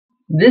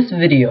This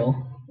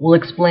video will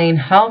explain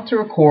how to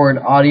record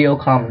audio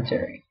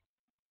commentary.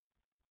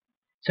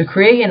 To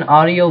create an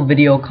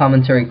audio-video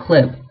commentary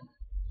clip,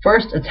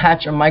 first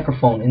attach a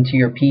microphone into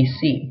your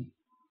PC.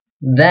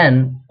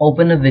 Then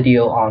open a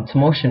video onto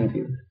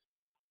Motionview.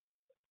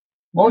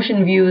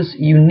 Motionview's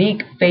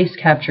unique face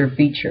capture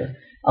feature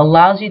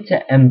allows you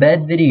to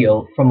embed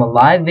video from a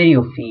live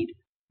video feed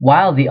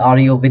while the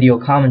audio-video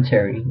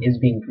commentary is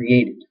being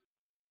created.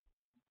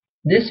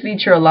 This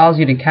feature allows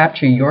you to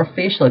capture your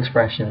facial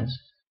expressions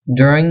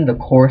during the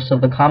course of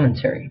the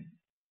commentary.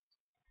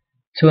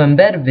 To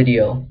embed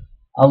video,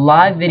 a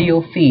live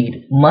video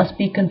feed must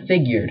be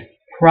configured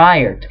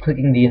prior to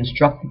clicking the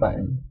Instruct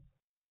button.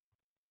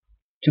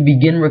 To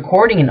begin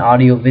recording an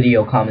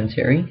audio-video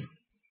commentary,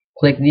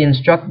 click the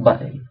Instruct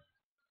button.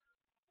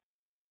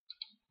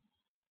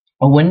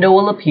 A window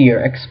will appear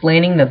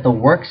explaining that the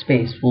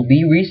workspace will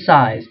be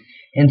resized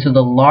into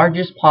the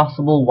largest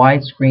possible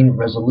widescreen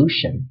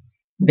resolution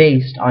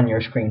based on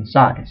your screen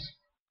size.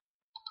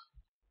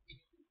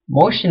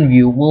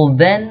 Motionview will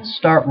then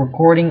start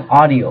recording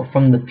audio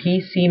from the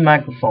PC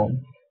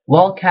microphone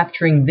while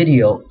capturing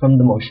video from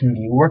the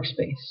Motionview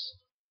workspace.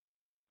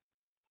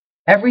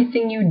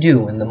 Everything you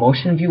do in the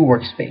Motionview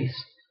workspace,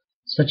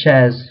 such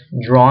as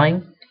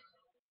drawing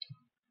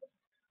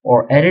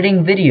or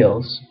editing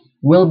videos,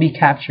 will be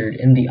captured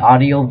in the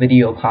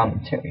audio-video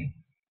commentary.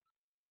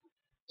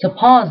 To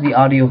pause the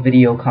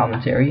audio-video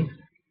commentary,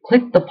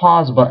 click the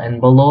pause button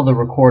below the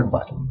record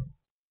button.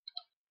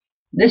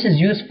 This is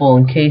useful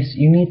in case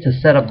you need to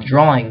set up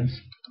drawings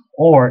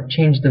or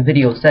change the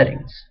video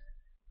settings.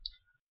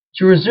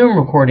 To resume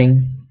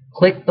recording,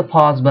 click the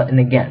pause button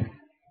again.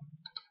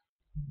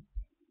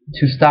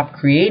 To stop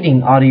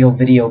creating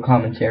audio-video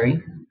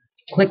commentary,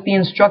 click the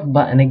Instruct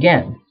button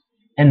again,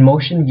 and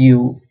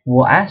Motionview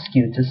will ask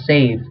you to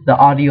save the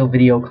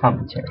audio-video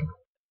commentary.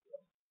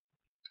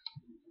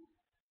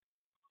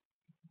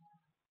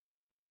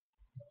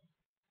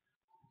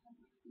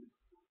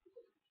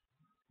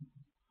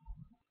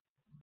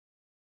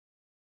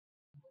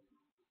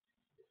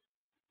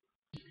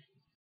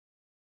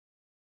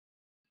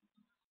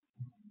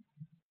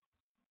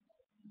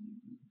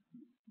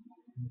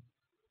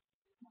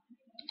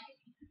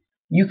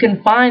 You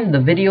can find the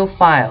video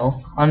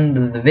file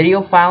under the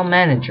Video File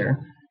Manager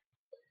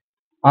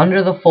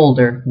under the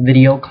folder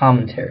Video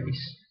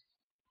Commentaries.